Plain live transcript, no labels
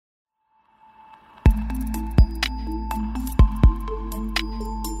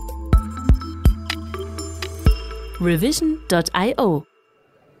revision.io.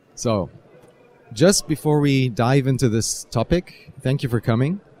 So, just before we dive into this topic, thank you for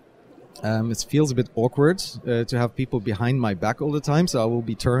coming. It feels a bit awkward to have people behind my back all the time, so I will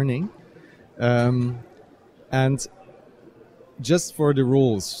be turning. And just for the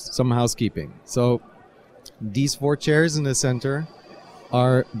rules, some housekeeping. So, these 4 chairs in the center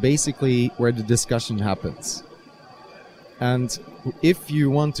are basically where the discussion happens. And if you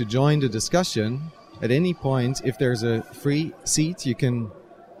want to join the discussion, at any point, if there's a free seat, you can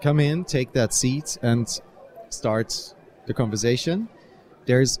come in, take that seat, and start the conversation.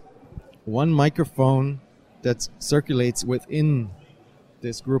 There's one microphone that circulates within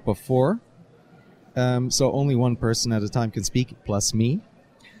this group of 4. So only one person at a time can speak, plus me.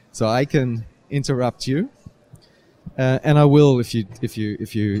 So I can interrupt you. And I will if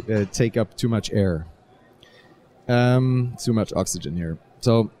you take up too much air, too much oxygen here.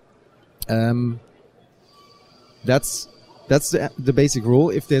 So that's the basic rule.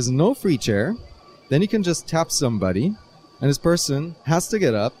 If there's no free chair, then you can just tap somebody, and this person has to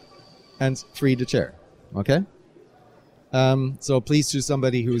get up and free the chair. Okay. So please choose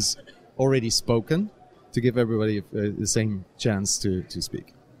somebody who's already spoken to give everybody the same chance to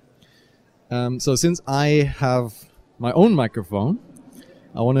speak. So since I have my own microphone,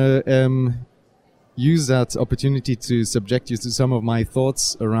 I want to use that opportunity to subject you to some of my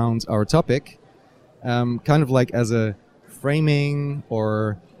thoughts around our topic, kind of like as a framing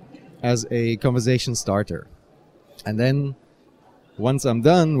or as a conversation starter. And then once I'm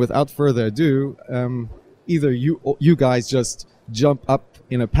done, without further ado, either you guys just jump up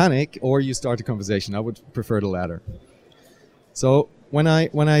in a panic or you start a conversation. I would prefer the latter. So when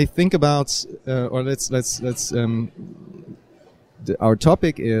I think about, or our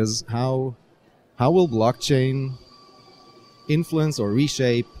topic is how will blockchain influence or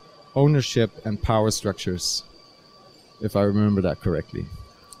reshape ownership and power structures, if I remember that correctly.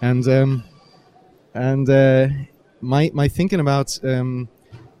 And my thinking about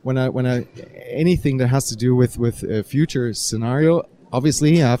when I anything that has to do with a future scenario,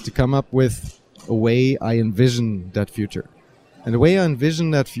 obviously I have to come up with a way I envision that future. And the way I envision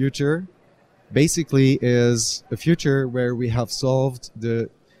that future basically is a future where we have solved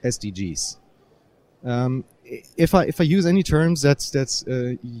the SDGs. If I use any terms that's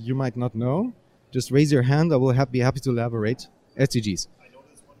you might not know, just raise your hand. I will be happy to elaborate. SDGs.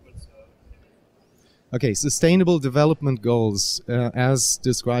 Okay, Sustainable Development Goals, as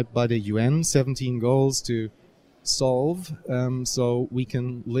described by the UN, 17 goals to solve so we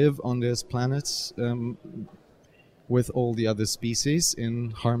can live on this planet with all the other species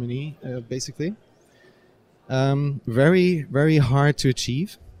in harmony, basically. Very, very hard to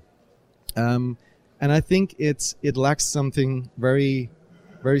achieve. And I think it lacks something very,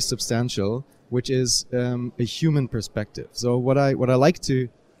 very substantial, which is a human perspective. So what I like to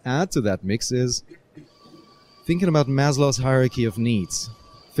add to that mix is thinking about Maslow's hierarchy of needs.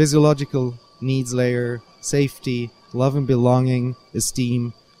 Physiological needs layer, safety, love and belonging,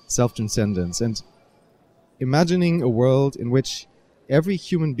 esteem, self-transcendence. And imagining a world in which every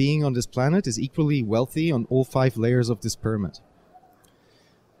human being on this planet is equally wealthy on all 5 layers of this pyramid.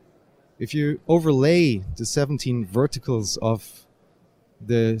 If you overlay the 17 verticals of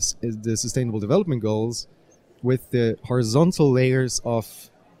the Sustainable Development Goals with the horizontal layers of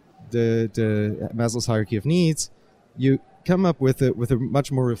the Maslow's hierarchy of needs, you come up with a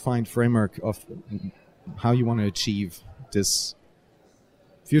much more refined framework of how you want to achieve this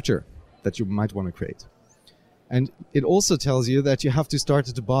future that you might want to create. And it also tells you that you have to start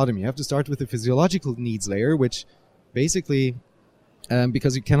at the bottom. You have to start with the physiological needs layer, which basically,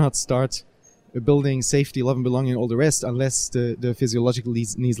 because you cannot start building safety, love and belonging, and all the rest unless the physiological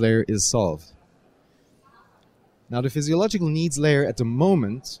needs layer is solved. Now, the physiological needs layer at the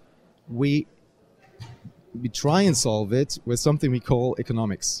moment, we try and solve it with something we call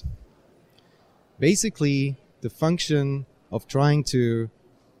economics. Basically, the function of trying to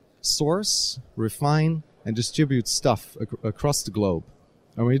source, refine, and distribute stuff across the globe.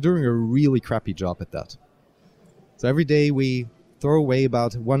 And we're doing a really crappy job at that. So every day we throw away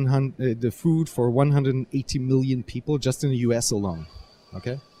about the food for 180 million people just in the US alone.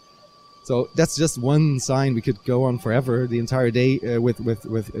 Okay? So that's just one sign. We could go on forever, the entire day, with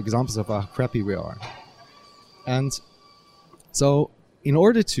examples of how crappy we are. And so in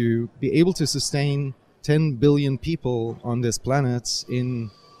order to be able to sustain 10 billion people on this planet in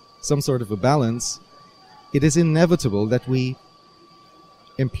some sort of a balance, it is inevitable that we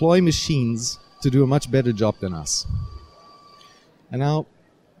employ machines to do a much better job than us. And now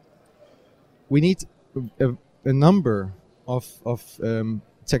we need a number of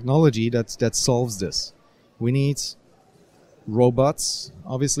technology that solves this. we need robots,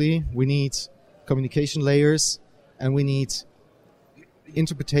 obviously, we need communication layers, and we need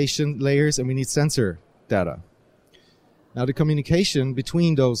interpretation layers, and we need sensor data. Now, the communication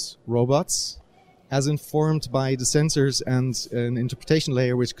between those robots, as informed by the sensors and an interpretation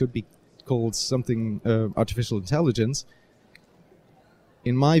layer, which could be called something artificial intelligence,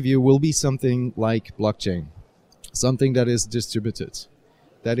 in my view, will be something like blockchain, something that is distributed.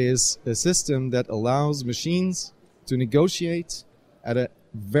 That is a system that allows machines to negotiate at a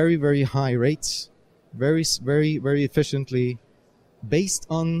very, very high rate, very, very, very efficiently, based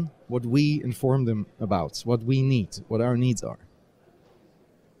on what we inform them about, what we need, what our needs are.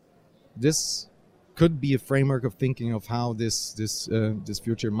 This could be a framework of thinking of how this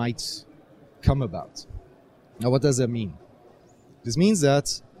future might come about. Now, what does that mean? This means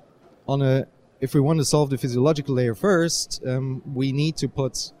that if we want to solve the physiological layer first, we need to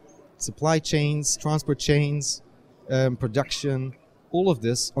put supply chains, transport chains, production, all of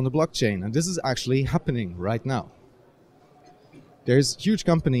this on the blockchain. And this is actually happening right now. There's huge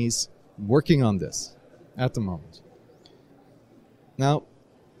companies working on this at the moment. Now,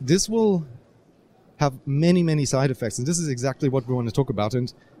 this will have many, many side effects, and this is exactly what we want to talk about.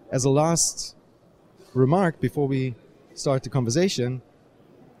 And as a last remark before we start the conversation,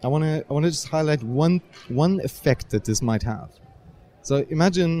 I want to just highlight one effect that this might have. So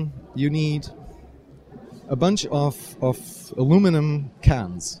imagine you need a bunch of aluminum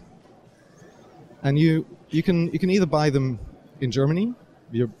cans, and you can either buy them in Germany.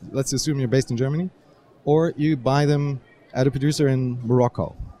 Let's assume you're based in Germany, or you buy them at a producer in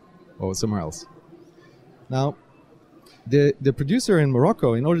Morocco or somewhere else. Now, the producer in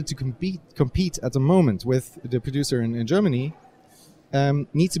Morocco, in order to compete at the moment with the producer in Germany,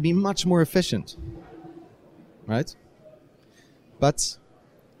 needs to be much more efficient, right? But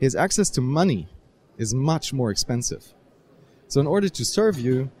his access to money is much more expensive. So in order to serve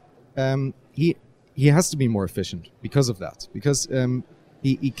you, he has to be more efficient because of that, because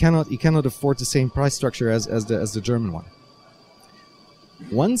he cannot afford the same price structure as the German one.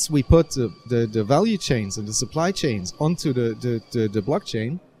 Once we put the value chains and the supply chains onto the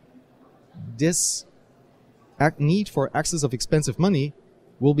blockchain, this need for access of expensive money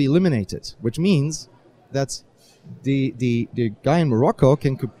will be eliminated, which means that the guy in Morocco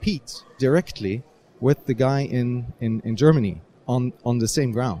can compete directly with the guy in Germany on the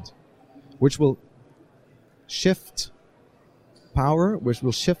same ground, which will shift power, which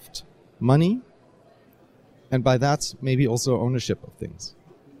will shift money, and by that maybe also ownership of things.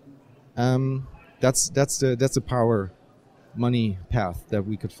 That's the power money path that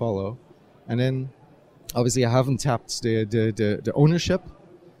we could follow. And then obviously I haven't tapped the ownership.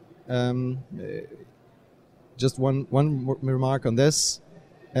 Just one remark on this.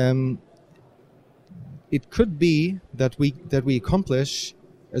 It could be that we accomplish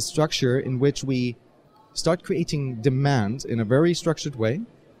a structure in which we start creating demand in a very structured way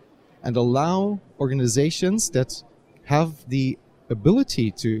and allow organizations that have the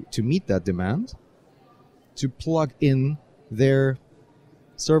ability to meet that demand to plug in their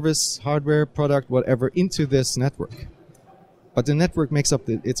service, hardware, product, whatever, into this network. But the network makes up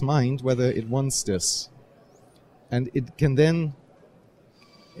its mind whether it wants this. And it can then,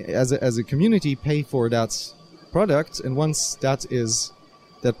 as a community, pay for that product. And once that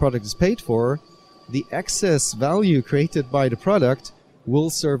product is paid for, the excess value created by the product will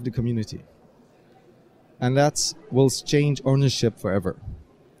serve the community. And that will change ownership forever.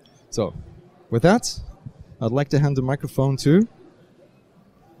 So, with that, I'd like to hand the microphone to...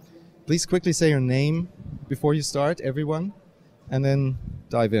 Please quickly say your name before you start, everyone, and then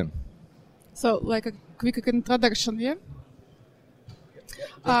dive in. So, like a quick introduction, yeah?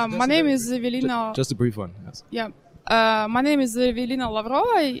 My name is Evelina... Just a brief one, yes. Yeah. My name is Evelina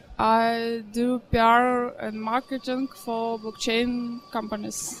Lavrova. I do PR and marketing for blockchain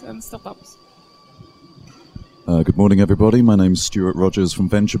companies and startups. Good morning, everybody. My name's Stuart Rogers from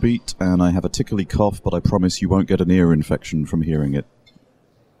VentureBeat, and I have a tickly cough, but I promise you won't get an ear infection from hearing it.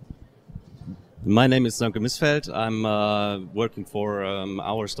 My name is Danke Misfeld. I'm working for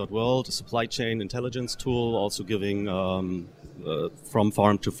Hours.world, a supply chain intelligence tool, also giving from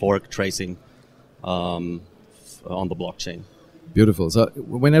farm to fork tracing on the blockchain. Beautiful. So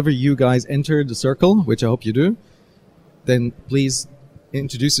whenever you guys enter the circle, which I hope you do, then please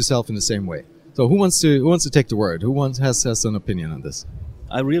introduce yourself in the same way. So who wants to take the word? Who has an opinion on this?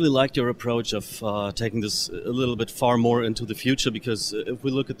 I really liked your approach of taking this a little bit far more into the future, because if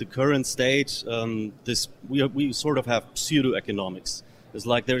we look at the current state, we sort of have pseudo-economics. It's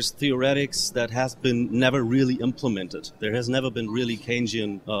like there's theoretics that has been never really implemented. There has never been really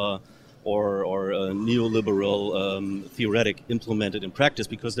Keynesian or a neoliberal theoretic implemented in practice,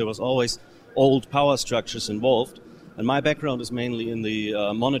 because there was always old power structures involved. And my background is mainly in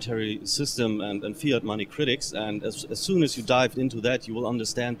the monetary system and fiat money critics. And as soon as you dive into that, you will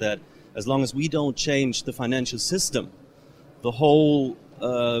understand that as long as we don't change the financial system, the whole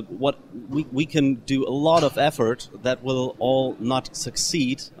what we can do a lot of effort that will all not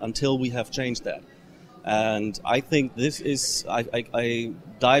succeed until we have changed that. And I think this is, I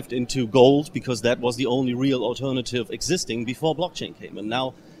dived into gold because that was the only real alternative existing before blockchain came. And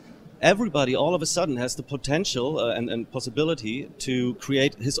now everybody all of a sudden has the potential and possibility to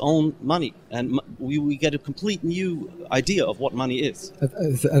create his own money. And we get a complete new idea of what money is.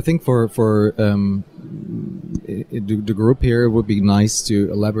 I think for the group here, it would be nice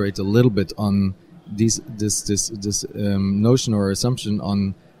to elaborate a little bit on this notion or assumption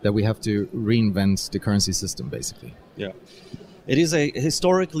on that we have to reinvent the currency system, basically. Yeah. It is a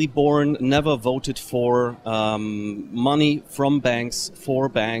historically born, never voted for money from banks, for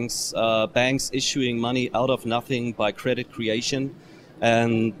banks, banks issuing money out of nothing by credit creation.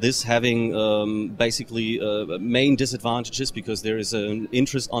 And this having basically main disadvantages, because there is an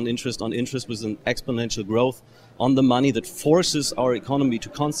interest on interest on interest with an exponential growth on the money that forces our economy to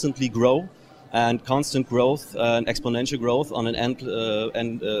constantly grow. And constant growth and exponential growth on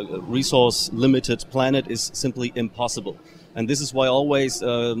an resource-limited planet is simply impossible. And this is why always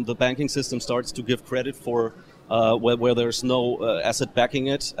the banking system starts to give credit for where there's no asset backing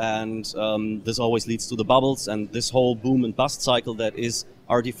it, and this always leads to the bubbles and this whole boom and bust cycle that is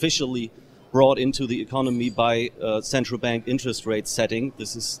artificially brought into the economy by central bank interest rate setting.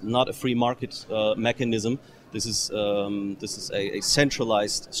 This is not a free market mechanism. This is a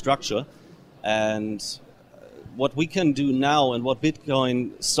centralized structure. And what we can do now and what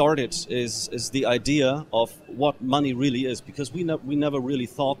Bitcoin started is the idea of what money really is, because we never really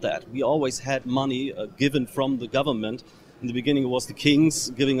thought that. We always had money given from the government. In the beginning, it was the kings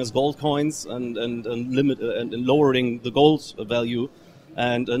giving us gold coins and lowering the gold value.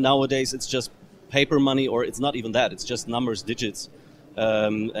 And nowadays, it's just paper money, or it's not even that. It's just numbers, digits.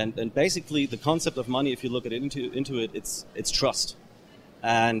 And basically, the concept of money, if you look at it into it, it's trust.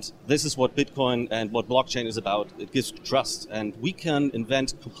 And this is what Bitcoin and what blockchain is about. It gives trust. And we can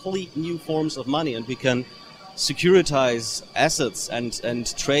invent complete new forms of money, and we can securitize assets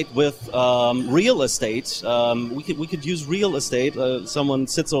and trade with real estate. We could use real estate. Someone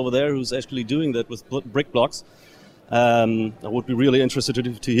sits over there who's actually doing that with brick blocks. I would be really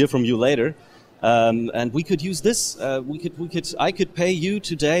interested to hear from you later. And we could use this. I could pay you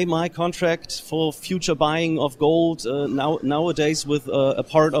today my contract for future buying of gold nowadays with a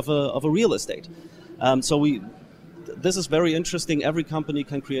part of a real estate. This is very interesting. Every company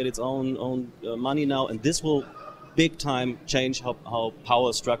can create its own money now, and this will big time change how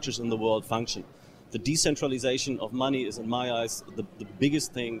power structures in the world function. The decentralization of money is, in my eyes, the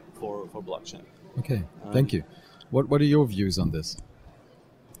biggest thing for blockchain. Okay, thank you. What are your views on this?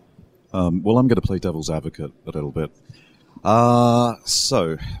 Well, I'm going to play devil's advocate a little bit.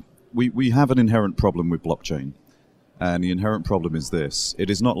 So, we have an inherent problem with blockchain. And the inherent problem is this. It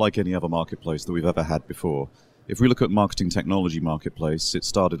is not like any other marketplace that we've ever had before. If we look at marketing technology marketplace, it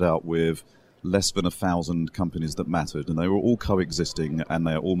started out with less than 1,000 companies that mattered. And they were all coexisting, and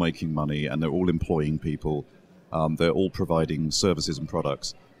they're all making money, and they're all employing people. They're all providing services and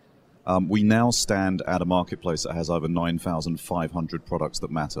products. We now stand at a marketplace that has over 9,500 products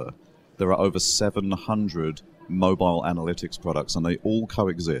that matter. There are over 700 mobile analytics products, and they all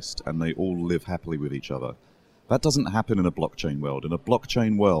coexist, and they all live happily with each other. That doesn't happen in a blockchain world. In a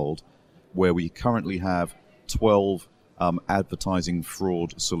blockchain world where we currently have 12 advertising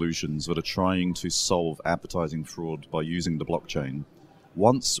fraud solutions that are trying to solve advertising fraud by using the blockchain,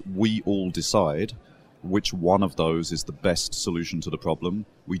 once we all decide which one of those is the best solution to the problem,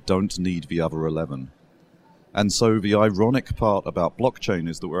 we don't need the other 11. And so the ironic part about blockchain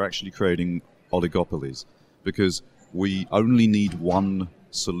is that we're actually creating oligopolies, because we only need one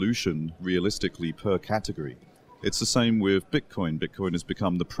solution realistically per category. It's the same with Bitcoin. Bitcoin has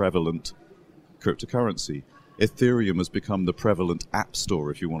become the prevalent cryptocurrency. Ethereum has become the prevalent app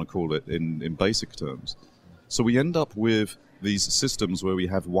store, if you want to call it in basic terms. So we end up with these systems where we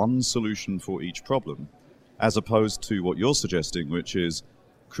have one solution for each problem, as opposed to what you're suggesting, which is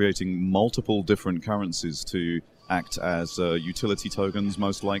creating multiple different currencies to act as utility tokens,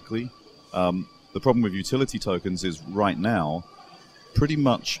 most likely. The problem with utility tokens is right now, pretty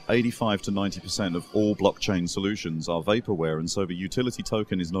much 85 to 90% of all blockchain solutions are vaporware, and so the utility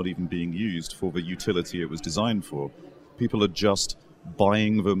token is not even being used for the utility it was designed for. People are just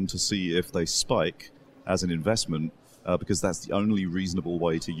buying them to see if they spike as an investment, because that's the only reasonable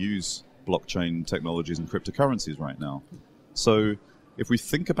way to use blockchain technologies and cryptocurrencies right now. So if we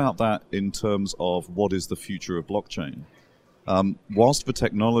think about that in terms of what is the future of blockchain, whilst the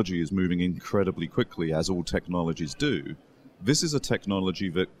technology is moving incredibly quickly, as all technologies do, this is a technology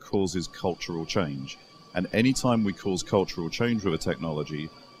that causes cultural change. And anytime we cause cultural change with a technology,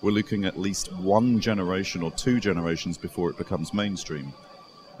 we're looking at least one generation or 2 generations before it becomes mainstream.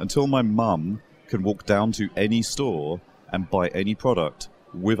 Until my mum can walk down to any store and buy any product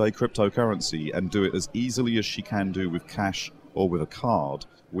with a cryptocurrency and do it as easily as she can do with cash or with a card,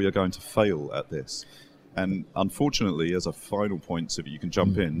 we are going to fail at this. And unfortunately, as a final point, so that you can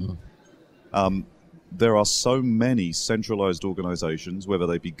jump in, there are so many centralized organizations, whether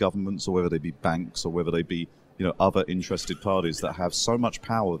they be governments or whether they be banks or whether they be other interested parties that have so much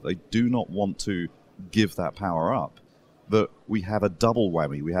power that they do not want to give that power up, that we have a double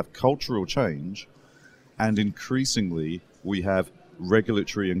whammy. We have cultural change, and increasingly we have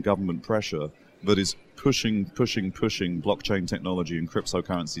regulatory and government pressure that is pushing blockchain technology and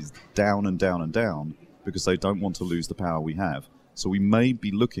cryptocurrencies down and down and down because they don't want to lose the power we have. So we may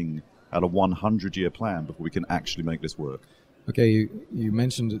be looking at a 100-year plan before we can actually make this work. Okay, you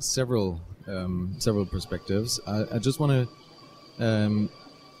mentioned several perspectives. I just want to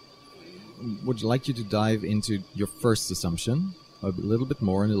would like you to dive into your first assumption a little bit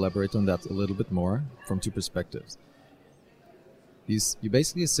more and elaborate on that a little bit more from 2 perspectives. You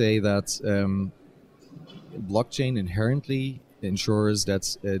basically say that blockchain inherently ensures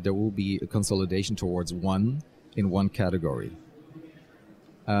that there will be a consolidation towards one in one category.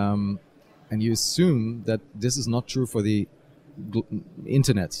 And you assume that this is not true for the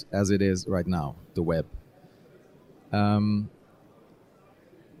internet as it is right now, the web.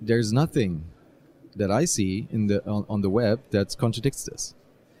 There's nothing that I see on the web that contradicts this.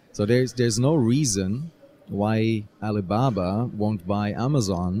 So there's no reason why Alibaba won't buy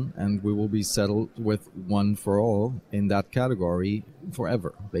Amazon and we will be settled with one for all in that category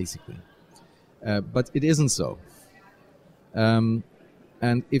forever, basically. But it isn't so. And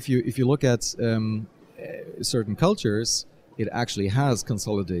if you look at certain cultures, it actually has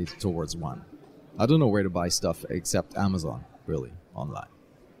consolidated towards one. I don't know where to buy stuff except Amazon, really, online.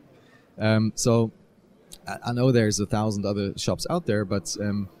 So I know there's 1,000 other shops out there, but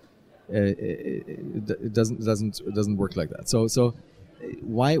it doesn't work like that. So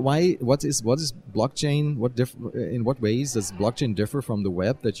what is blockchain? In what ways does blockchain differ from the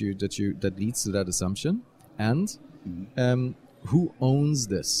web that leads to that assumption? And who owns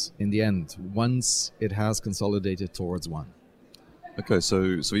this in the end once it has consolidated towards one? Okay,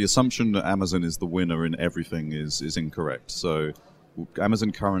 so the assumption that Amazon is the winner in everything is incorrect. So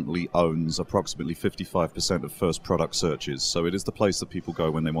Amazon currently owns approximately 55% of first product searches, so it is the place that people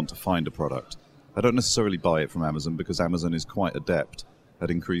go when they want to find a product. I don't necessarily buy it from Amazon because Amazon is quite adept at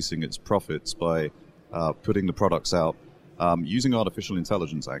increasing its profits by putting the products out using artificial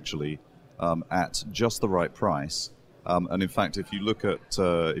intelligence, actually, at just the right price. And in fact, if you look at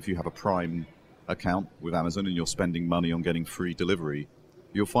if you have a Prime account with Amazon and you're spending money on getting free delivery,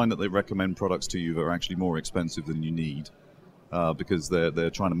 you'll find that they recommend products to you that are actually more expensive than you need. Because they're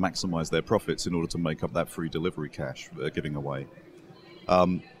trying to maximize their profits in order to make up that free delivery cash they're giving away.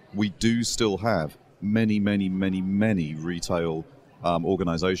 We do still have many retail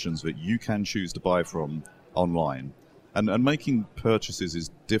organizations that you can choose to buy from online. And making purchases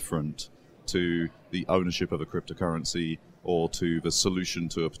is different to the ownership of a cryptocurrency or to the solution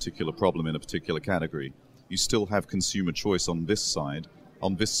to a particular problem in a particular category. You still have consumer choice on this side.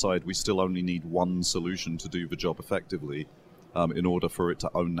 On this side, we still only need one solution to do the job effectively. In order for it to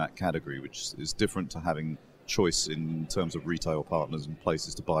own that category, which is different to having choice in terms of retail partners and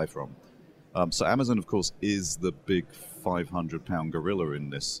places to buy from. So Amazon, of course, is the big 500-pound gorilla in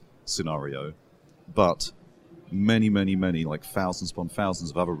this scenario, but many, like thousands upon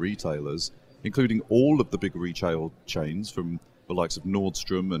thousands of other retailers, including all of the big retail chains from the likes of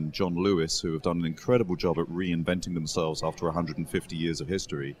Nordstrom and John Lewis, who have done an incredible job at reinventing themselves after 150 years of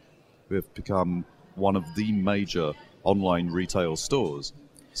history, who have become one of the major online retail stores.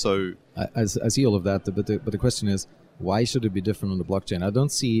 So I see all of that, but the question is, why should it be different on the blockchain? I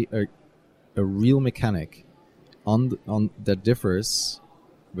don't see a real mechanic on that differs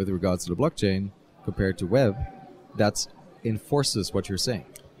with regards to the blockchain compared to web that enforces what you're saying.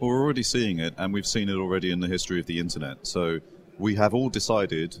 Well, we're already seeing it, and we've seen it already in the history of the internet. So we have all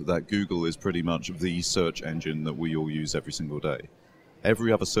decided that Google is pretty much the search engine that we all use every single day.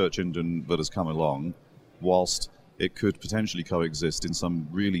 Every other search engine that has come along, whilst it could potentially coexist in some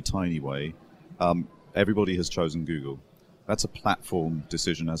really tiny way, everybody has chosen Google. That's a platform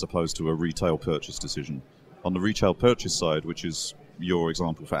decision as opposed to a retail purchase decision. On the retail purchase side, which is your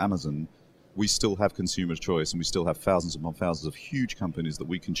example for Amazon, we still have consumer choice and we still have thousands upon thousands of huge companies that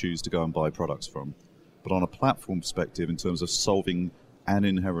we can choose to go and buy products from. But on a platform perspective, in terms of solving an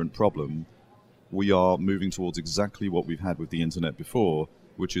inherent problem, we are moving towards exactly what we've had with the internet before,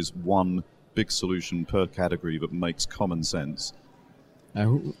 which is one big solution per category that makes common sense.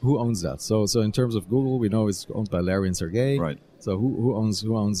 Who owns that? So in terms of Google, we know it's owned by Larry and Sergey. Right. So who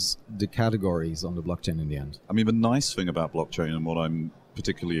owns the categories on the blockchain in the end? I mean, the nice thing about blockchain and what I'm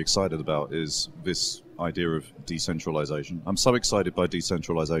particularly excited about is this idea of decentralization. I'm so excited by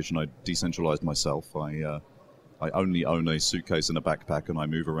decentralization. I decentralized myself. I only own a suitcase and a backpack, and I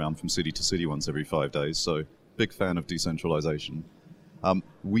move around from city to city once every 5 days. So big fan of decentralization.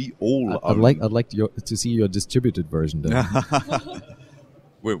 We all own... I'd like to see your distributed version then.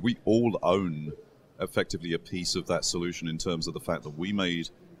 Where we all own effectively a piece of that solution in terms of the fact that we made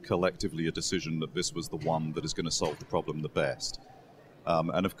collectively a decision that this was the one that is going to solve the problem the best.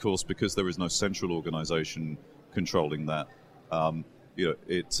 And of course, because there is no central organization controlling that,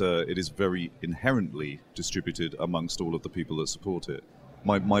 it is very inherently distributed amongst all of the people that support it.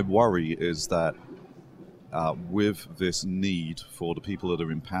 My worry is that with this need for the people that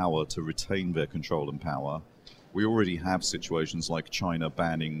are in power to retain their control and power, we already have situations like China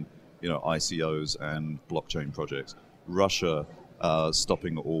banning, ICOs and blockchain projects, Russia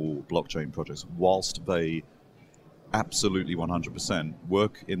stopping all blockchain projects, whilst they absolutely 100%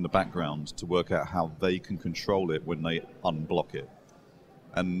 work in the background to work out how they can control it when they unblock it.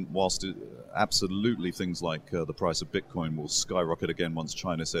 And whilst absolutely things like the price of Bitcoin will skyrocket again once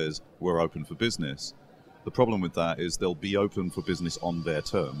China says we're open for business, the problem with that is they'll be open for business on their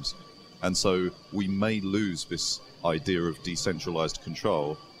terms. And so we may lose this idea of decentralized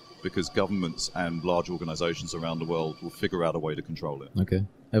control because governments and large organizations around the world will figure out a way to control it. Okay.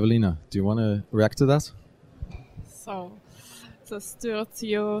 Evelina, do you want to react to that? So Stuart,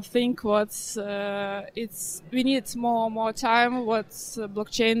 you think we need more time? What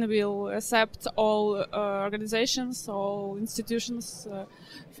blockchain will accept all organizations, all institutions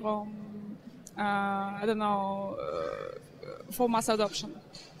from for mass adoption?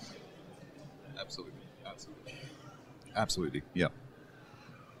 Absolutely, yeah.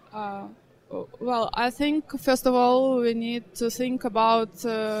 Well, I think first of all we need to think about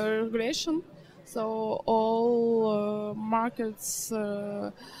regulation. So all markets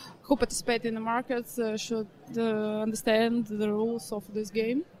who participate in the markets should understand the rules of this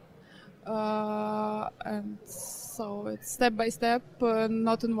game, and so it's step by step,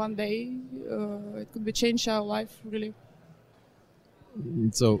 not in one day. It could be change our life really.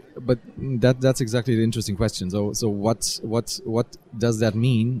 So, but that's exactly the interesting question. So what does that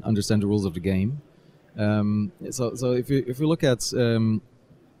mean? Understand the rules of the game. So if you look at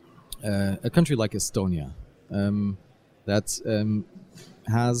a country like Estonia, that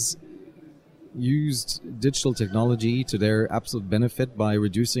has used digital technology to their absolute benefit by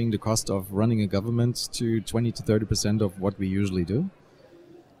reducing the cost of running a government to 20 to 30% of what we usually do.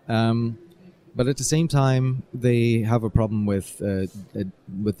 But at the same time, they have a problem with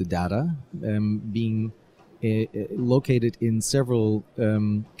the data being located in several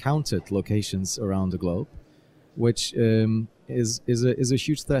counted locations around the globe, which is a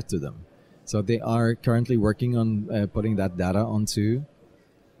huge threat to them. So they are currently working on putting that data onto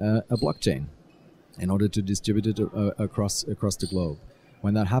a blockchain in order to distribute it across the globe.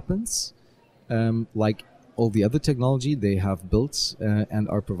 When that happens, like all the other technology they have built and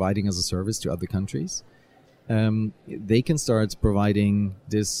are providing as a service to other countries, they can start providing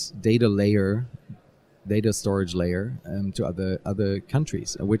this data storage layer to other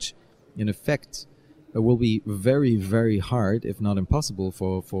countries, which in effect will be very, very hard, if not impossible,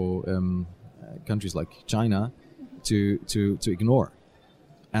 for countries like China to ignore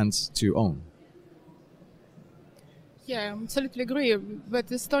and to own. Yeah, I absolutely agree. But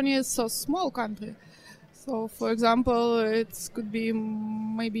Estonia is so small country. So, for example, it could be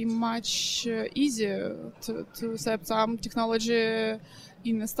maybe much easier to accept some technology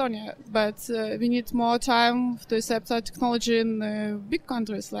in Estonia. But we need more time to accept that technology in big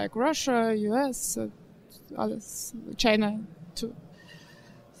countries like Russia, US, others, China too.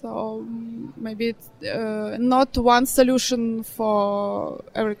 So maybe it's not one solution for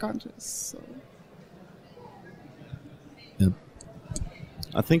every country. So. Yep.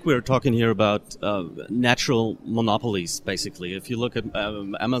 I think we're talking here about natural monopolies, basically. If you look at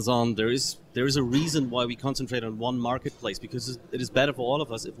Amazon, there is a reason why we concentrate on one marketplace, because it is better for all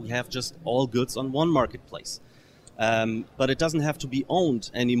of us if we have just all goods on one marketplace. But it doesn't have to be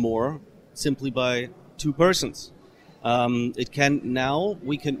owned anymore simply by two persons. It can now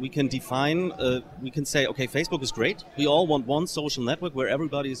we can define we can say, okay, Facebook is great. We all want one social network where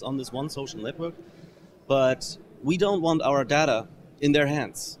everybody is on this one social network, but we don't want our data in their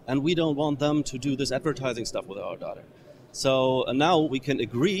hands, and we don't want them to do this advertising stuff with our data. So now we can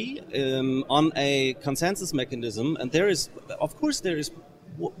agree on a consensus mechanism, and there is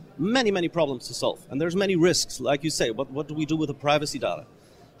many problems to solve, and there's many risks, like you say. What do we do with the privacy data?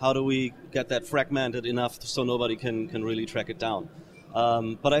 How do we get that fragmented enough so nobody can really track it down?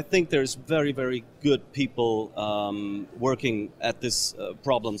 But I think there's very, very good people working at these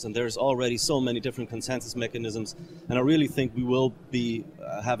problems, and there's already so many different consensus mechanisms, and I really think we will be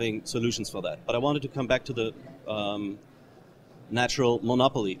having solutions for that. But I wanted to come back to the natural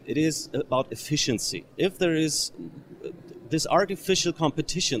monopoly. It is about efficiency. If there is this artificial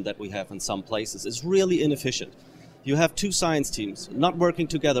competition that we have in some places is really inefficient. You have two science teams not working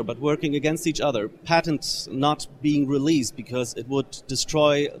together but working against each other, patents not being released because it would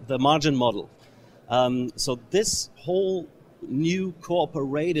destroy the margin model. So this whole new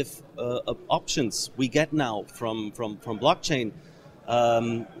cooperative options we get now from blockchain,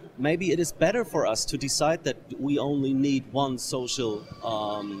 maybe it is better for us to decide that we only need one social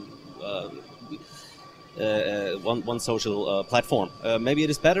platform. Maybe it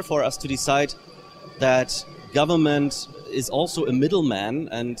is better for us to decide that government is also a middleman,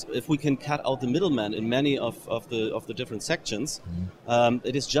 and if we can cut out the middleman in many of the different sections,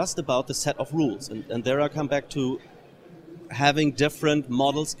 it is just about the set of rules. And there I come back to having different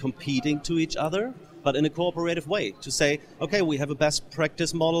models competing to each other, but in a cooperative way. To say, okay, we have a best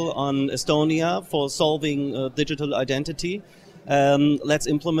practice model on Estonia for solving digital identity. Let's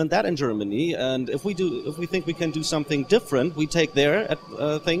implement that in Germany, and if we think we can do something different, we take their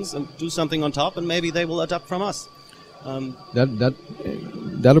things and do something on top, and maybe they will adapt from us.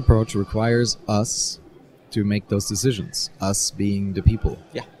 That approach requires us to make those decisions. Us being the people.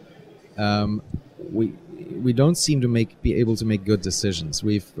 Yeah. We don't seem to be able to make good decisions.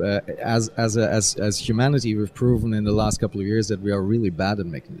 We've as humanity, we've proven in the last couple of years that we are really bad at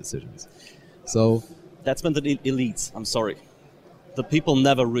making decisions. So that's been the elites. I'm sorry. The people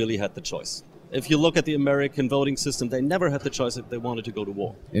never really had the choice. If you look at the American voting system, they never had the choice if they wanted to go to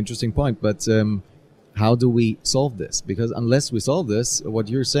war. Interesting point, but how do we solve this? Because unless we solve this, what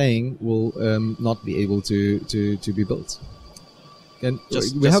you're saying will not be able to be built. And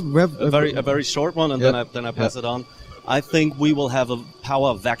we have a very short one, and then I pass it on. I think we will have a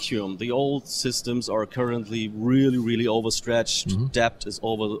power vacuum. The old systems are currently really overstretched. Mm-hmm. Debt is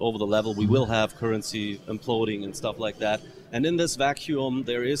over the level. We will have currency imploding and stuff like that. And in this vacuum,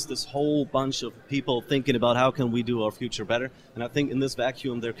 there is this whole bunch of people thinking about how can we do our future better. And I think in this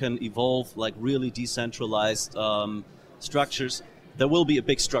vacuum, there can evolve like really decentralized structures. There will be a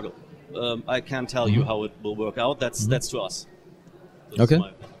big struggle. I can't tell you how it will work out. That's to us. Okay.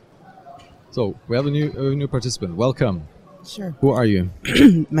 So we have a new participant. Welcome. Sure. Who are you?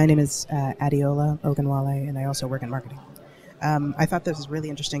 My name is Adiola Ogunwale, and I also work in marketing. I thought this was really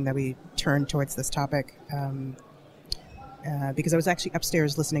interesting that we turned towards this topic because I was actually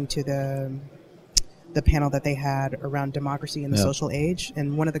upstairs listening to the panel that they had around democracy in the social age,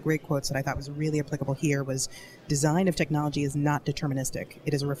 and one of the great quotes that I thought was really applicable here was, "Design of technology is not deterministic.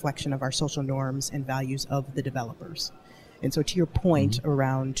 It is a reflection of our social norms and values of the developers." And so to your point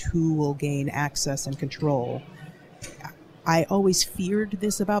around who will gain access and control, I always feared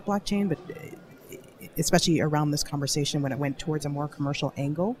this about blockchain, but especially around this conversation when it went towards a more commercial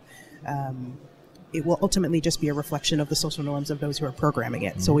angle, it will ultimately just be a reflection of the social norms of those who are programming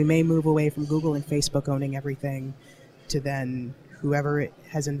it. So we may move away from Google and Facebook owning everything to then whoever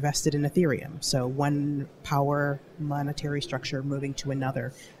has invested in Ethereum. So one power monetary structure moving to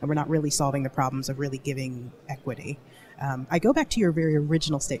another, and we're not really solving the problems of really giving equity. I go back to your very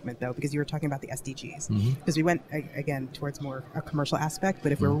original statement, though, because you were talking about the SDGs. Because we went, again, towards more a commercial aspect.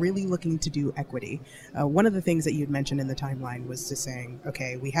 But if we're really looking to do equity, one of the things that you'd mentioned in the timeline was just saying,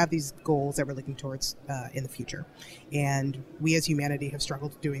 okay, we have these goals that we're looking towards in the future. And we as humanity have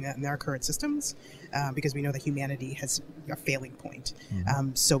struggled doing that in our current systems because we know that humanity has a failing point.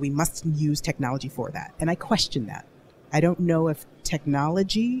 So we must use technology for that. And I question that. I don't know if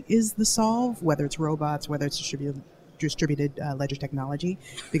technology is the solve, whether it's robots, whether it's distributed ledger technology,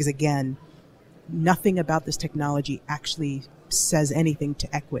 because again, nothing about this technology actually says anything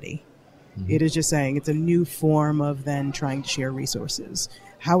to equity. It is just saying it's a new form of then trying to share resources.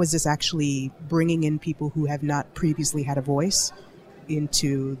 How is this actually bringing in people who have not previously had a voice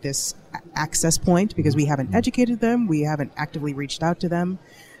into this access point, because we haven't educated them, we haven't actively reached out to them,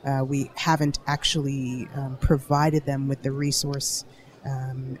 we haven't actually provided them with the resource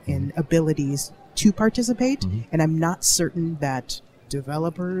and abilities to participate. And I'm not certain that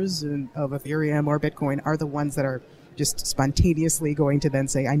developers of Ethereum or Bitcoin are the ones that are just spontaneously going to then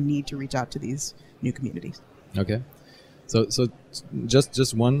say, I need to reach out to these new communities. Okay. So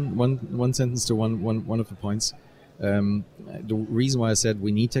just one sentence to one of the points. The reason why I said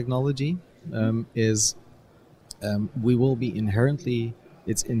we need technology is we will be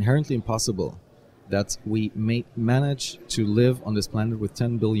it's inherently impossible that we may manage to live on this planet with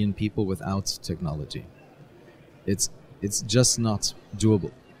 10 billion people without technology. It's just not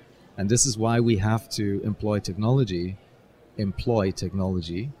doable. And this is why we have to employ technology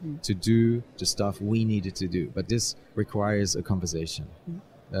to do the stuff we needed to do. But this requires a conversation.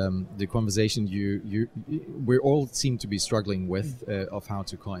 The conversation we all seem to be struggling with of how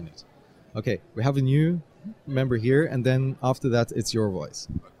to coin it. Okay, we have a new member here, and then after that, it's your voice.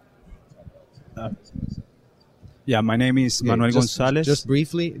 Yeah, my name is Manuel Gonzalez. Just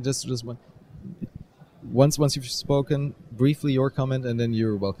briefly, just one. Once you've spoken, briefly your comment, and then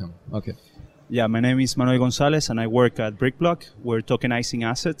you're welcome. Okay. Yeah, my name is Manuel Gonzalez, and I work at BrickBlock. We're tokenizing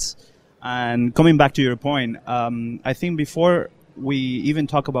assets. And coming back to your point, I think before we even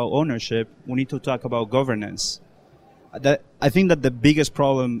talk about ownership, we need to talk about governance. I think that the biggest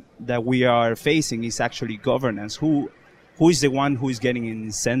problem that we are facing is actually governance. Who is the one who is getting an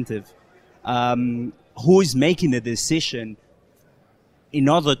incentive? Who is making the decision in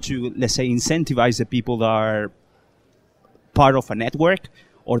order to, let's say, incentivize the people that are part of a network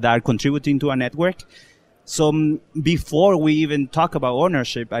or that are contributing to a network? So before we even talk about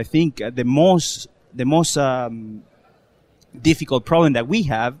ownership, I think the most difficult problem that we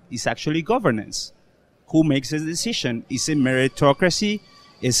have is actually governance. Who makes the decision? Is it meritocracy?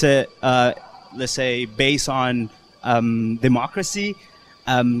 Is it, let's say, based on democracy?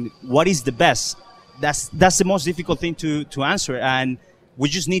 What is the best? That's the most difficult thing to answer, and we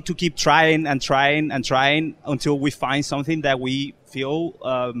just need to keep trying until we find something that we feel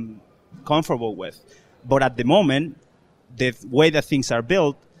comfortable with. But at the moment, the way that things are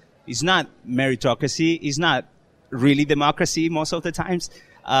built is not meritocracy, is not really democracy most of the times.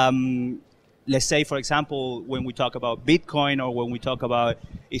 Let's say, for example, when we talk about Bitcoin or when we talk about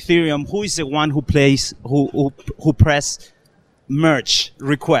Ethereum, who is the one who press merge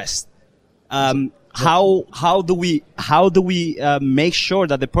request? How do we make sure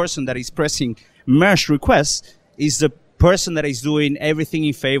that the person that is pressing merge request is the person that is doing everything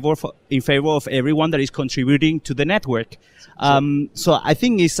in favor of everyone that is contributing to the network? So I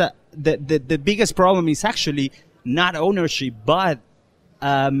think it's the biggest problem is actually not ownership, but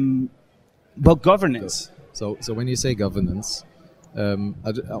governance. So when you say governance, I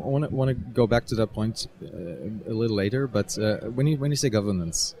want to go back to that point a little later. But when you say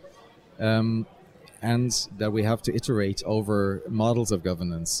governance, and that we have to iterate over models of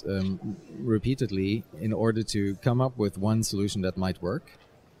governance repeatedly in order to come up with one solution that might work,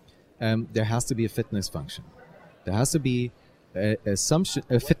 there has to be a fitness function. There has to be a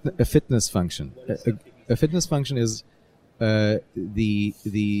fitness function. A fitness function is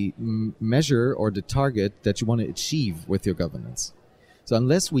the measure or the target that you want to achieve with your governance. So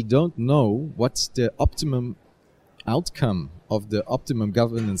unless we don't know what the optimum outcome of the optimum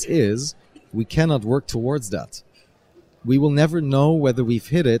governance is, we cannot work towards that. We will never know whether we've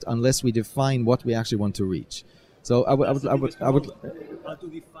hit it unless we define what we actually want to reach. So I would how to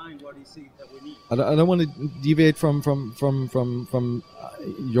define what is it that we need. I don't want to deviate from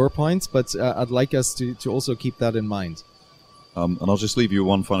your points, but I'd like us to also keep that in mind. And I'll just leave you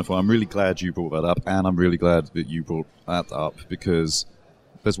one final point. I'm really glad you brought that up, and I'm really glad that you brought that up, because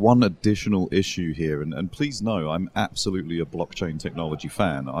there's one additional issue here, and please know I'm absolutely a blockchain technology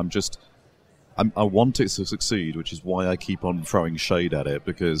fan. I want it to succeed, which is why I keep on throwing shade at it,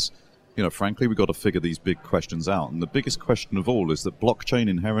 because, frankly, we've got to figure these big questions out. And the biggest question of all is that blockchain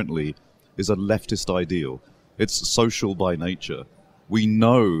inherently is a leftist ideal. It's social by nature. We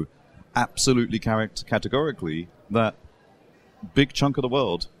know absolutely categorically that big chunk of the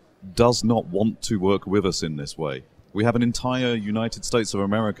world does not want to work with us in this way. We have an entire United States of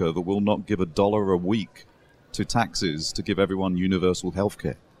America that will not give $1 a week to taxes to give everyone universal health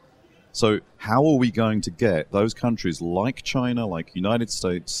care. So how are we going to get those countries like China, like United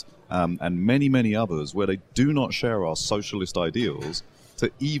States, and many, many others where they do not share our socialist ideals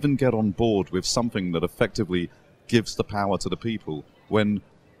to even get on board with something that effectively gives the power to the people, when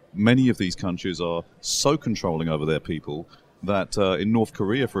many of these countries are so controlling over their people that in North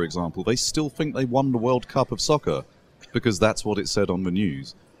Korea, for example, they still think they won the World Cup of soccer because that's what it said on the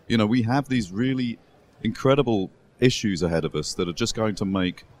news. We have these really incredible issues ahead of us that are just going to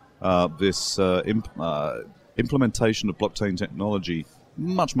make this implementation of blockchain technology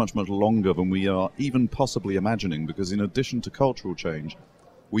much, much, much longer than we are even possibly imagining, because in addition to cultural change,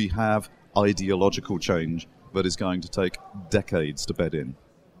 we have ideological change that is going to take decades to bed in.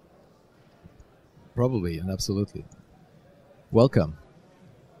 Probably, and absolutely. Welcome.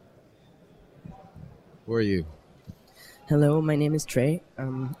 Who are you? Hello, my name is Trey,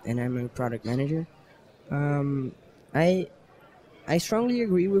 and I'm a product manager. I strongly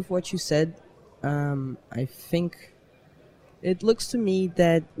agree with what you said. I think it looks to me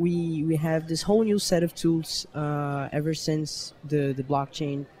that we have this whole new set of tools ever since the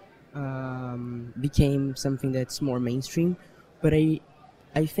blockchain became something that's more mainstream. But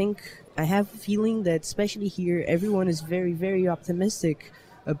I think I have a feeling that especially here, everyone is very, very optimistic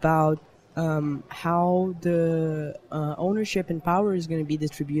about how the ownership and power is going to be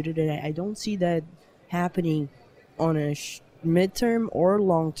distributed, and I don't see that happening on a midterm or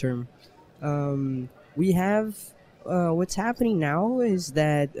long term. We have what's happening now is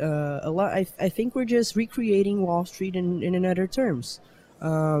that I think we're just recreating Wall Street in another terms.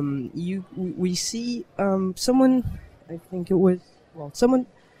 We see someone, I think it was someone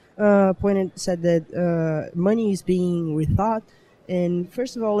said that money is being rethought. And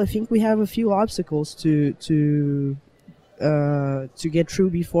first of all, I think we have a few obstacles to get through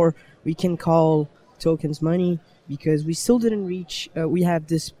before we can call tokens money, because we still didn't reach. We have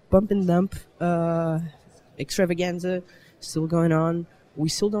this pump and dump extravaganza still going on. We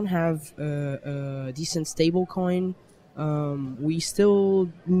still don't have a decent stable coin. We still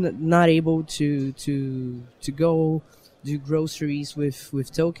not able to go do groceries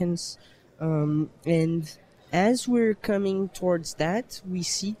with tokens, and as we're coming towards that, we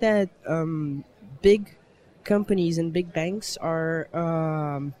see that big companies and big banks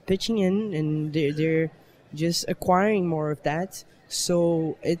are pitching in, and they're just acquiring more of that.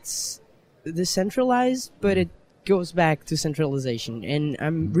 So it's decentralized, but it goes back to centralization. And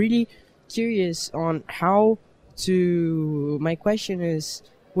I'm really curious on how to. My question is,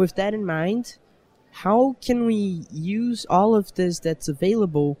 with that in mind, how can we use all of this that's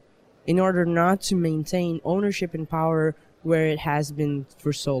available in order not to maintain ownership and power where it has been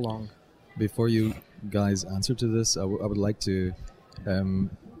for so long? Before you guys answer to this, I would like to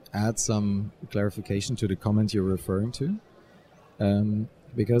add some clarification to the comment you're referring to.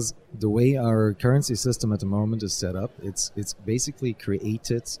 Because the way our currency system at the moment is set up, it's basically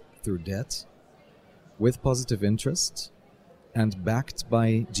created through debt with positive interest and backed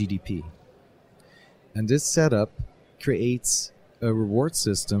by GDP. And this setup creates a reward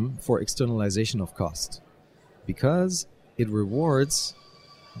system for externalization of cost, because it rewards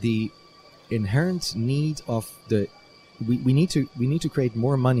the inherent need of we need to create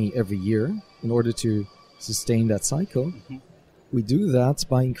more money every year in order to sustain that cycle. Mm-hmm. We do that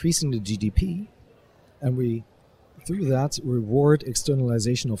by increasing the GDP, and we through that reward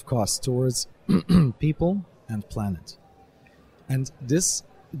externalization of costs towards people and planet. And this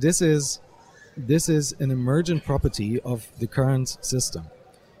is an emergent property of the current system.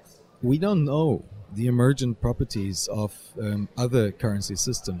 We don't know the emergent properties of other currency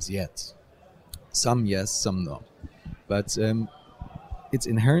systems yet. Some yes, some no. But it's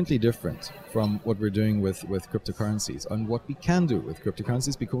inherently different from what we're doing with cryptocurrencies, and what we can do with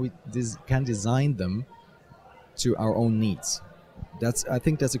cryptocurrencies, because we can design them to our own needs. I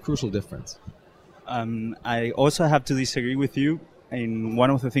think that's a crucial difference. I also have to disagree with you. And one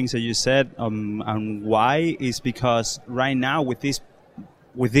of the things that you said, and why, is because right now with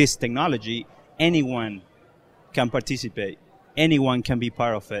this technology, anyone can participate. Anyone can be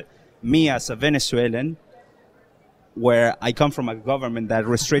part of it. Me as a Venezuelan, where I come from a government that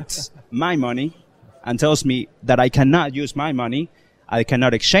restricts my money and tells me that I cannot use my money, I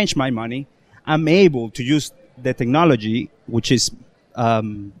cannot exchange my money, I'm able to use the technology, which is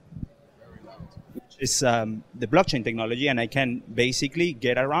the blockchain technology, and I can basically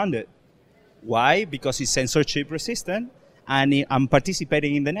get around it. Why? Because it's censorship resistant, and I'm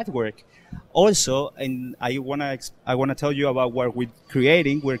participating in the network. Also, and I wanna tell you about what we're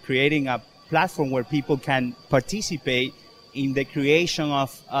creating. We're creating a platform where people can participate in the creation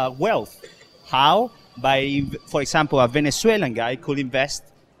of wealth. How? By, for example, a Venezuelan guy could invest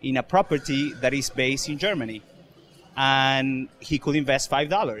in a property that is based in Germany, and he could invest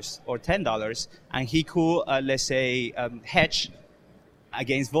 $5 or $10, and he could, let's say, hedge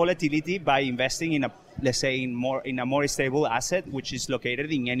against volatility by investing in a more stable asset, which is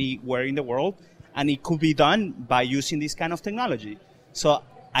located in anywhere in the world, and it could be done by using this kind of technology. So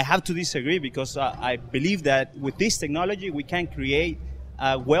I have to disagree, because I believe that with this technology we can create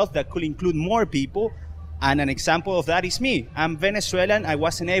wealth that could include more people. And an example of that is me. I'm Venezuelan. I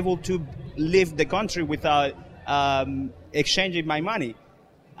wasn't able to leave the country without exchanging my money.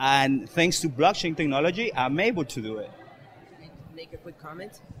 And thanks to blockchain technology, I'm able to do it. Make a quick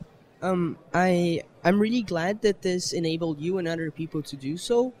comment. I'm really glad that this enabled you and other people to do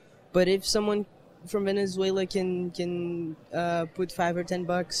so. But if someone from Venezuela can put $5 or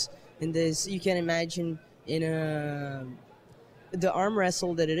 $10 in this, you can imagine the arm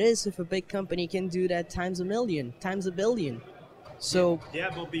wrestle that it is if a big company can do that times a million, times a billion. So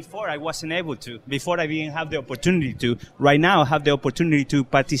yeah, but before I wasn't able to. Before I didn't have the opportunity to. Right now I have the opportunity to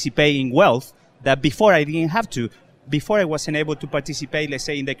participate in wealth that before I didn't have to. Before I wasn't able to participate, let's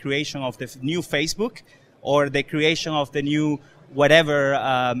say, in the creation of the new Facebook or the creation of the new whatever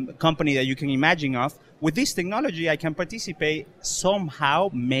company that you can imagine of. With this technology, I can participate somehow,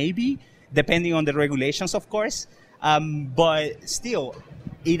 maybe, depending on the regulations, of course. But still,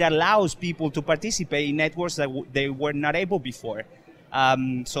 it allows people to participate in networks that they were not able before.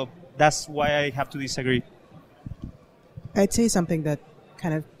 So that's why I have to disagree. I'd say something that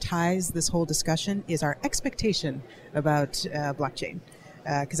kind of ties this whole discussion is our expectation about blockchain.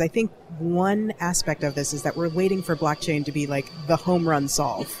 Because I think one aspect of this is that we're waiting for blockchain to be like the home run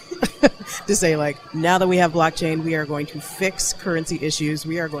solve. To say like, now that we have blockchain, we are going to fix currency issues.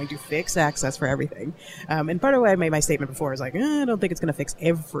 We are going to fix access for everything. And part of why I made my statement before is like, I don't think it's going to fix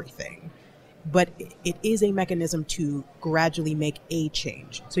everything. But it is a mechanism to gradually make a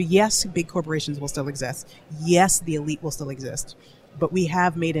change. So yes, big corporations will still exist. Yes, the elite will still exist. But we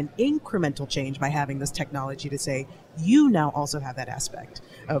have made an incremental change by having this technology to say, you now also have that aspect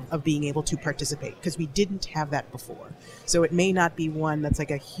of being able to participate, because we didn't have that before. So it may not be one that's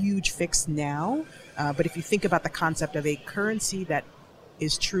like a huge fix now, but if you think about the concept of a currency that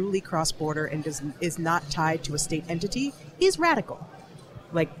is truly cross-border and is not tied to a state entity is radical.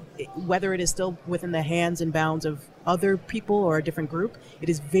 Like, whether it is still within the hands and bounds of other people or a different group, it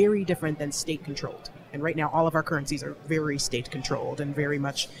is very different than state-controlled. And right now, all of our currencies are very state-controlled and very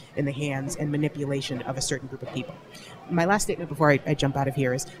much in the hands and manipulation of a certain group of people. My last statement before I jump out of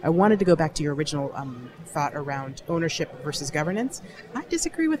here is I wanted to go back to your original thought around ownership versus governance. I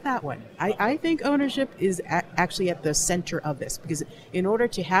disagree with that one. I think ownership is actually at the center of this, because in order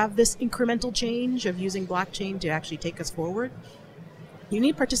to have this incremental change of using blockchain to actually take us forward, you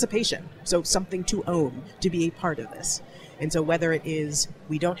need participation. So something to own, to be a part of this. And so whether it is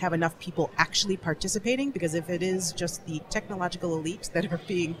we don't have enough people actually participating, because if it is just the technological elite that are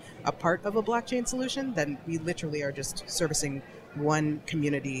being a part of a blockchain solution, then we literally are just servicing one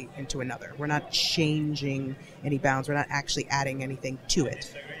community into another. We're not changing any bounds. We're not actually adding anything to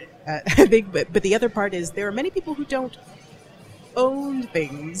it. I think, but the other part is there are many people who don't own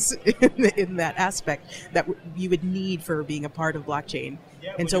things in that aspect that you would need for being a part of blockchain.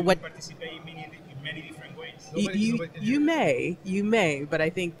 Yeah, and so you what participate in many different ways. you may, but I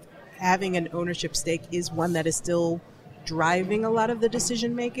think having an ownership stake is one that is still driving a lot of the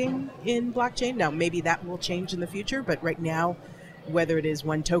decision making in blockchain. Now, maybe that will change in the future, but right now, whether it is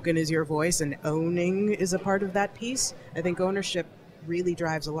one token is your voice and owning is a part of that piece, I think ownership really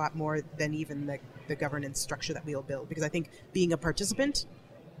drives a lot more than even the governance structure that we'll build, because I think being a participant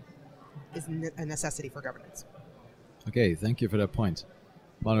is a necessity for governance. Okay, thank you for that point.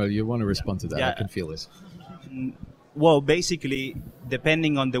 Manuel, you want to respond to that? Yeah. I can feel it. Well, basically,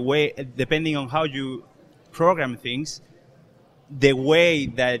 depending on how you program things, the way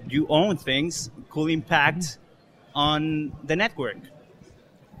that you own things could impact on the network.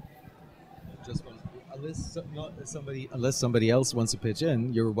 Just one. Unless somebody else wants to pitch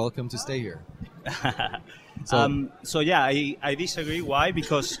in, you're welcome to stay here. So yeah, I disagree. Why?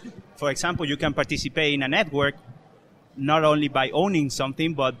 Because, for example, you can participate in a network not only by owning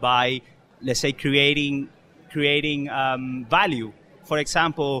something, but by, let's say, creating value. For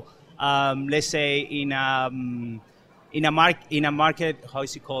example, let's say in a market, how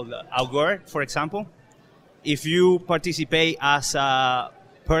is it called? Augur, for example. If you participate as a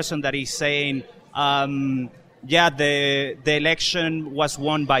person that is saying, the election was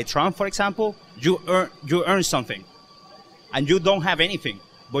won by Trump, for example, you earn something, and you don't have anything,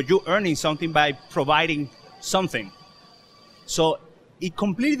 but you're earning something by providing something. So it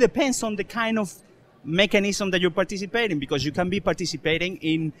completely depends on the kind of mechanism that you're participating, because you can be participating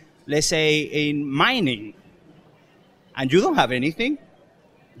in, let's say, in mining, and you don't have anything.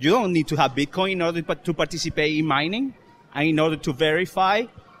 You don't need to have Bitcoin in order to participate in mining and in order to verify.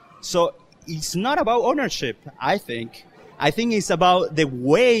 So it's not about ownership, I think. I think it's about the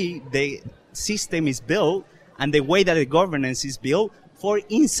way the system is built and the way that the governance is built for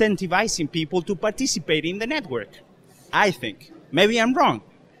incentivizing people to participate in the network. I think. Maybe I'm wrong,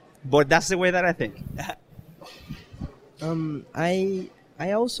 but that's the way that I think.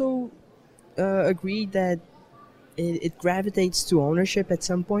 I also agree that it gravitates to ownership at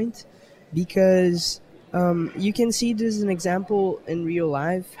some point, because you can see this as an example in real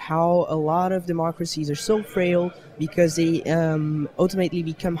life, how a lot of democracies are so frail because they ultimately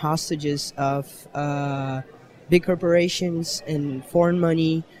become hostages of big corporations and foreign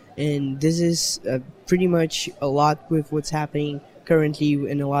money. And this is pretty much a lot with what's happening currently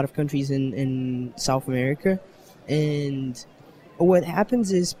in a lot of countries in South America. And what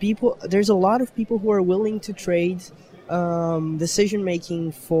happens is there's a lot of people who are willing to trade decision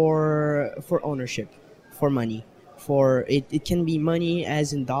making for ownership, for money. For it can be money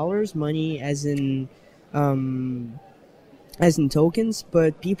as in dollars, money as in tokens,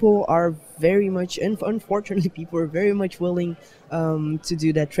 but people are very much, and unfortunately, people are very much willing to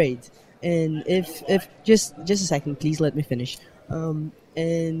do that trade. And if just a second, please let me finish.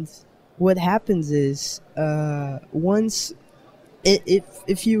 And what happens is once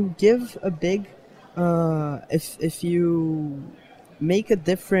if you give a big if you make a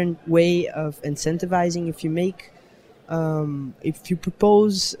different way of incentivizing, if you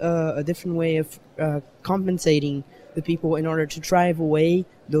propose a different way of compensating the people in order to drive away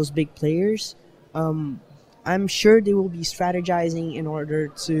those big players, I'm sure they will be strategizing in order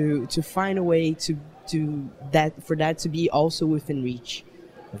to find a way to for that to be also within reach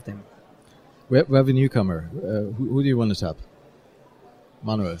of them. We have a newcomer. Who do you want to tap?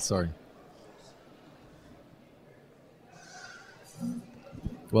 Manuel, sorry.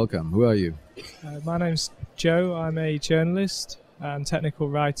 Welcome. Who are you? My name's Joe. I'm a journalist and technical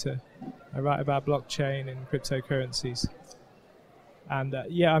writer. I write about blockchain and cryptocurrencies. And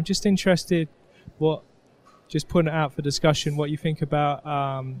I'm just interested, just putting it out for discussion, what you think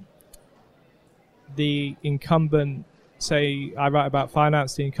about the incumbent, say I write about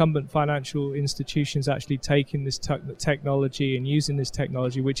finance, the incumbent financial institutions actually taking this technology and using this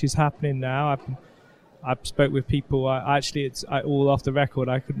technology, which is happening now. I've spoke with people, it's all off the record,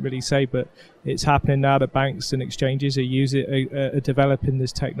 I couldn't really say, but it's happening now that banks and exchanges are developing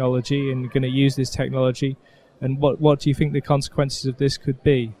this technology and going to use this technology. And what do you think the consequences of this could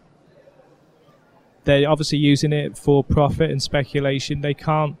be? They're obviously using it for profit and speculation.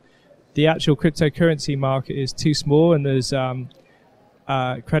 The actual cryptocurrency market is too small, and there's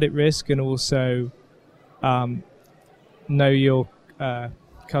credit risk, and also know your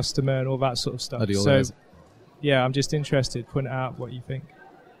customer and all that sort of stuff. So, I'm just interested. Point out what you think.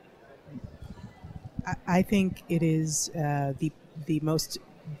 I think it is the most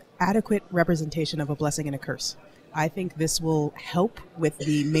adequate representation of a blessing and a curse. I think this will help with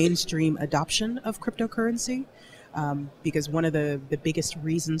the mainstream adoption of cryptocurrency, because one of the biggest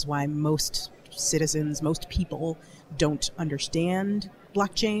reasons why most citizens, most people don't understand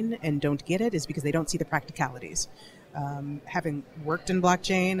blockchain and don't get it is because they don't see the practicalities. Having worked in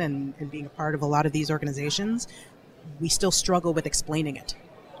blockchain and being a part of a lot of these organizations, we still struggle with explaining it.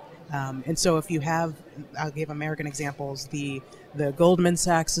 And so if you have, I'll give American examples, the Goldman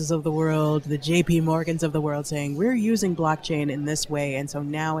Sachs of the world, the JP Morgans of the world saying, we're using blockchain in this way, and so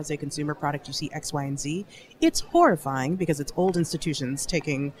now as a consumer product you see X, Y, and Z. It's horrifying because it's old institutions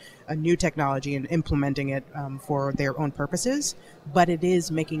taking a new technology and implementing it for their own purposes, but it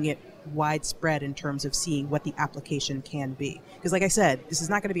is making it widespread in terms of seeing what the application can be. Because like I said, this is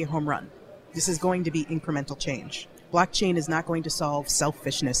not going to be a home run. This is going to be incremental change. Blockchain is not going to solve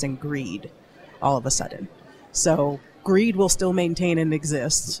selfishness and greed all of a sudden. So greed will still maintain and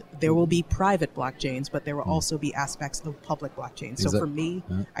exist. There will be private blockchains, but there will also be aspects of public blockchains. So for me,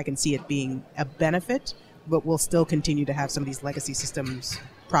 I can see it being a benefit, but we'll still continue to have some of these legacy systems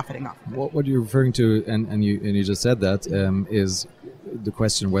profiting off of it. What you're referring to, and you just said that, is the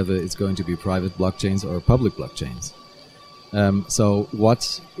question whether it's going to be private blockchains or public blockchains. So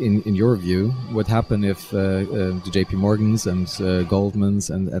what, in your view, would happen if the JP Morgans and Goldmans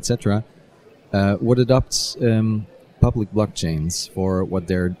and etc. Would adopt public blockchains for what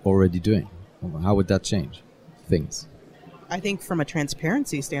they're already doing? How would that change things? I think from a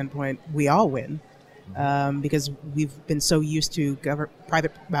transparency standpoint, we all win. Because we've been so used to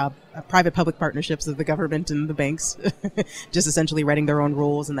private-public partnerships of the government and the banks, just essentially writing their own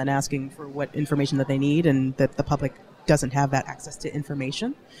rules and then asking for what information that they need, and that the public doesn't have that access to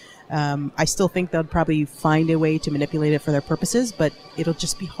information. I still think they'll probably find a way to manipulate it for their purposes, but it'll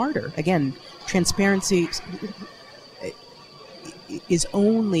just be harder. Again, transparency is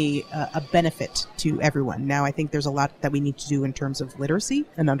only a benefit to everyone. Now, I think there's a lot that we need to do in terms of literacy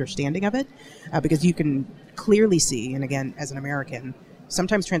and understanding of it, because you can clearly see, and again, as an American,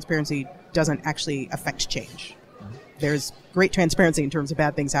 sometimes transparency doesn't actually affect change. There's great transparency in terms of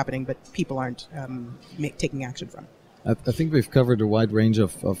bad things happening, but people aren't taking action from it. I think we've covered a wide range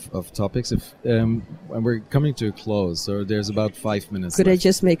of topics. And we're coming to a close, so there's about 5 minutes Could I left.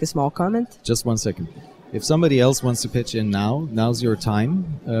 just make a small comment? Just 1 second. If somebody else wants to pitch in now's your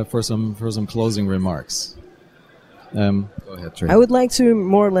time for some closing remarks. Go ahead, Trey. I would like to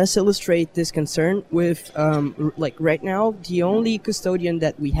more or less illustrate this concern with, like right now, the only custodian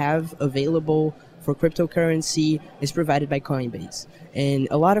that we have available for cryptocurrency is provided by Coinbase. And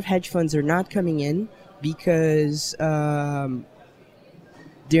a lot of hedge funds are not coming in because they're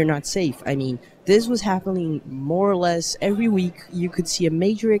not safe. I mean, this was happening more or less every week. You could see a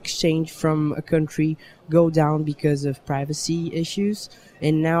major exchange from a country go down because of privacy issues.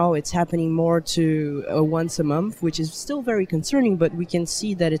 And now it's happening more to once a month, which is still very concerning, but we can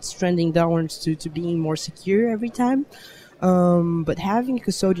see that it's trending downwards to being more secure every time. But having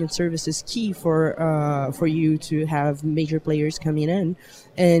custodian service is key for you to have major players coming in.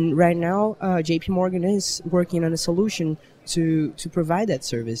 And right now, JP Morgan is working on a solution to provide that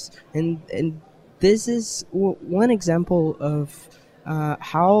service. And this is one example of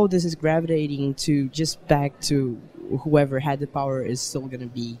how this is gravitating to just back to whoever had the power is still going to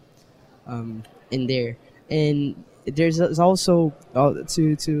be in there. And there's also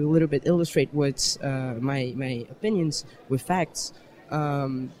to a little bit illustrate what's my opinions with facts.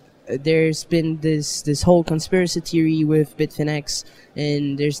 There's been this whole conspiracy theory with Bitfinex,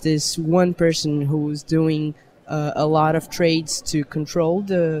 and there's this one person who's doing a lot of trades to control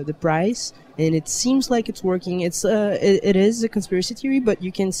the price, and it seems like it's working. It is a conspiracy theory, but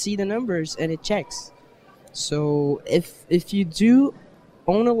you can see the numbers and it checks. So if you do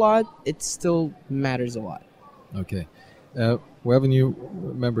own a lot, it still matters a lot. Okay. We have a new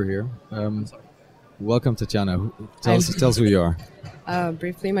member here. Welcome, Tatiana. Tell us who you are.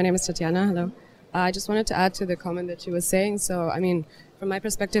 Briefly, my name is Tatiana. Hello. I just wanted to add to the comment that she was saying. So, I mean, from my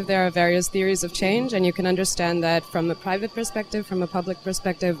perspective, there are various theories of change, and you can understand that from a private perspective, from a public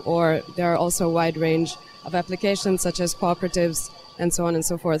perspective, or there are also a wide range of applications such as cooperatives and so on and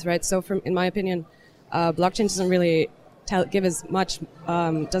so forth, right? So, in my opinion, blockchain doesn't really give as much,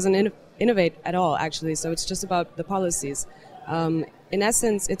 doesn't innovate at all, actually. So it's just about the policies. In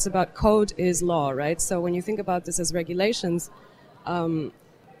essence, it's about code is law, right? So when you think about this as regulations,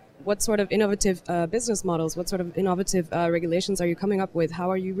 what sort of innovative business models, what sort of innovative regulations are you coming up with? How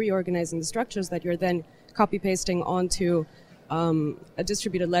are you reorganizing the structures that you're then copy-pasting onto a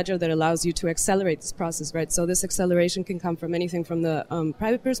distributed ledger that allows you to accelerate this process, right? So this acceleration can come from anything from the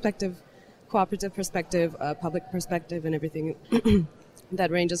private perspective, cooperative perspective, public perspective, and everything that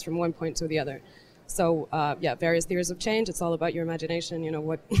ranges from one point to the other. So, various theories of change. It's all about your imagination,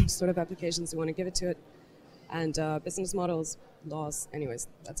 what sort of applications you want to give it to it, and business models, laws. Anyways,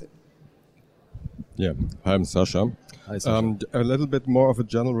 that's it. Yeah, hi, I'm Sasha. Hi, Sasha. A little bit more of a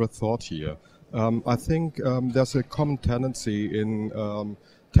general thought here. I think there's a common tendency in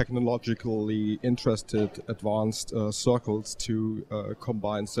technologically interested, advanced circles to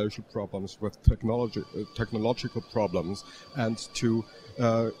combine social problems with technological problems, and to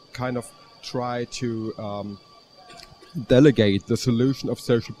kind of try to delegate the solution of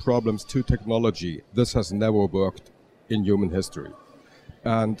social problems to technology. This has never worked in human history.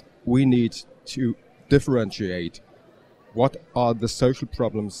 And we need to differentiate what are the social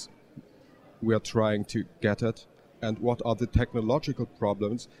problems we are trying to get at, and what are the technological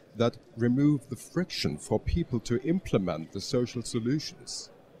problems that remove the friction for people to implement the social solutions.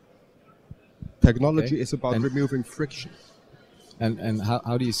 Technology is about removing friction. And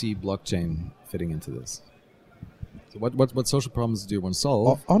how do you see blockchain fitting into this? So what social problems do you want to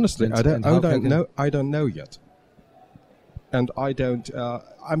solve? Honestly, I don't know yet. And I don't.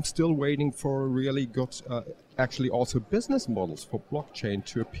 I'm still waiting for really good, actually also business models for blockchain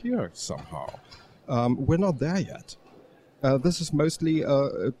to appear somehow. We're not there yet. This is mostly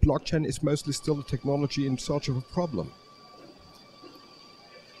blockchain is mostly still a technology in search of a problem.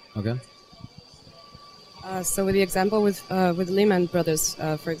 Okay. So with the example with Lehman Brothers,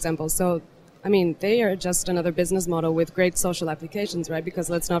 for example, so I mean they are just another business model with great social applications, right? Because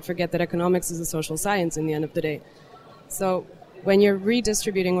let's not forget that economics is a social science in the end of the day. So when you're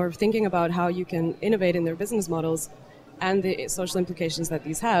redistributing or thinking about how you can innovate in their business models and the social implications that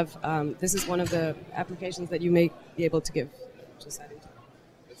these have, this is one of the applications that you may be able to give.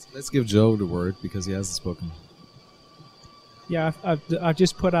 Let's give Joe the word because he hasn't spoken. Yeah, I've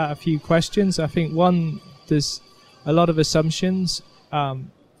just put out a few questions. I think one, there's a lot of assumptions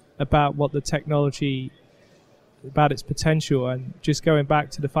about what the technology, about its potential, and just going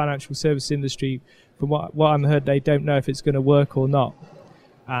back to the financial service industry, from what I've heard, they don't know if it's going to work or not,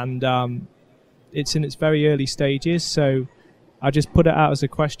 and it's in its very early stages. So I just put it out as a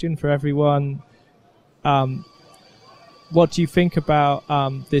question for everyone. what do you think about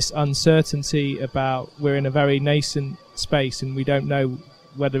this uncertainty about we're in a very nascent space and we don't know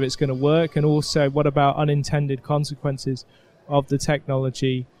whether it's going to work? And also, what about unintended consequences of the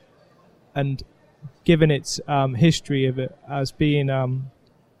technology, and given its history of it as being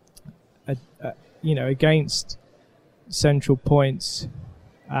against central points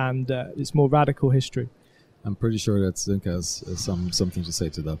and its more radical history? I'm pretty sure that Zinka has something to say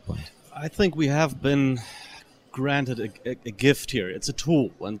to that point. I think we have been granted a gift here. It's a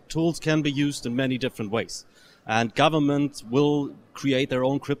tool, and tools can be used in many different ways. And government will create their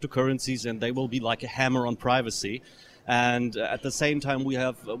own cryptocurrencies, and they will be like a hammer on privacy. And at the same time, we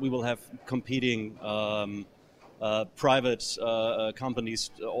will have competing private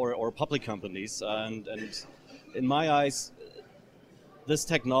companies or public companies. And in my eyes, this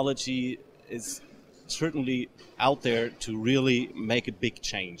technology is certainly out there to really make a big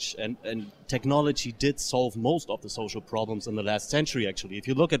change. And technology did solve most of the social problems in the last century, actually. If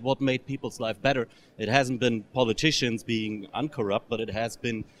you look at what made people's life better, it hasn't been politicians being uncorrupt, but it has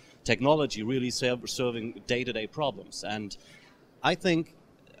been technology really serving day-to-day problems. And I think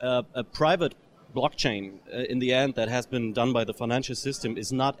a private blockchain, in the end, that has been done by the financial system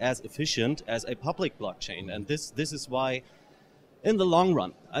is not as efficient as a public blockchain. And this is why, in the long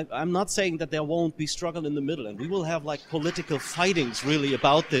run, I'm not saying that there won't be struggle in the middle, and we will have like political fightings really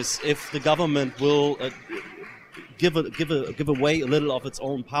about this if the government will give away a little of its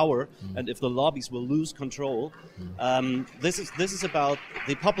own power, and if the lobbies will lose control. This is about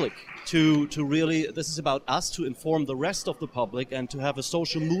the public to really. This is about us to inform the rest of the public and to have a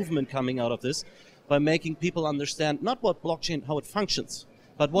social movement coming out of this by making people understand not what blockchain, how it functions,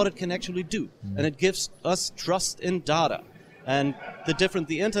 but what it can actually do, and it gives us trust in data. And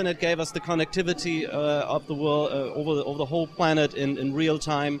the internet gave us the connectivity of the world over the whole planet in real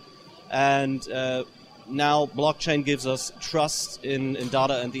time, and now blockchain gives us trust in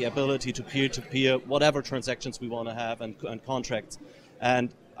data and the ability to peer-to-peer whatever transactions we want to have and contracts.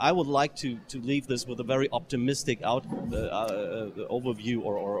 And I would like to leave this with a very optimistic overview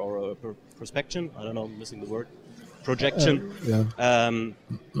or perspective. I don't know, I'm missing the word. Projection.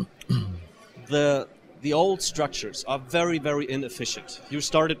 The old structures are very, very inefficient. You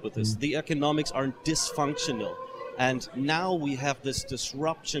started with this. The economics are dysfunctional. And now we have this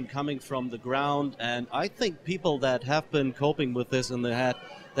disruption coming from the ground. And I think people that have been coping with this in their head,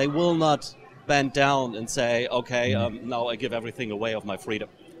 they will not bend down and say, okay, now I give everything away of my freedom.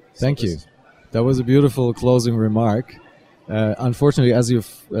 Thank you. That was a beautiful closing remark. Unfortunately, as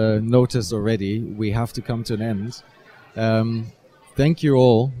you've noticed already, we have to come to an end. Thank you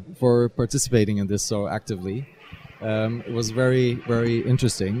all for participating in this so actively. It was very, very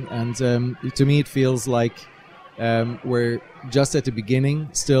interesting. And to me, it feels like we're just at the beginning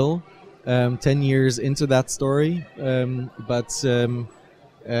still, 10 years into that story. But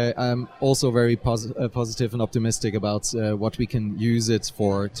I'm also very positive and optimistic about what we can use it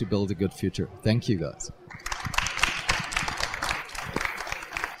for to build a good future. Thank you, guys.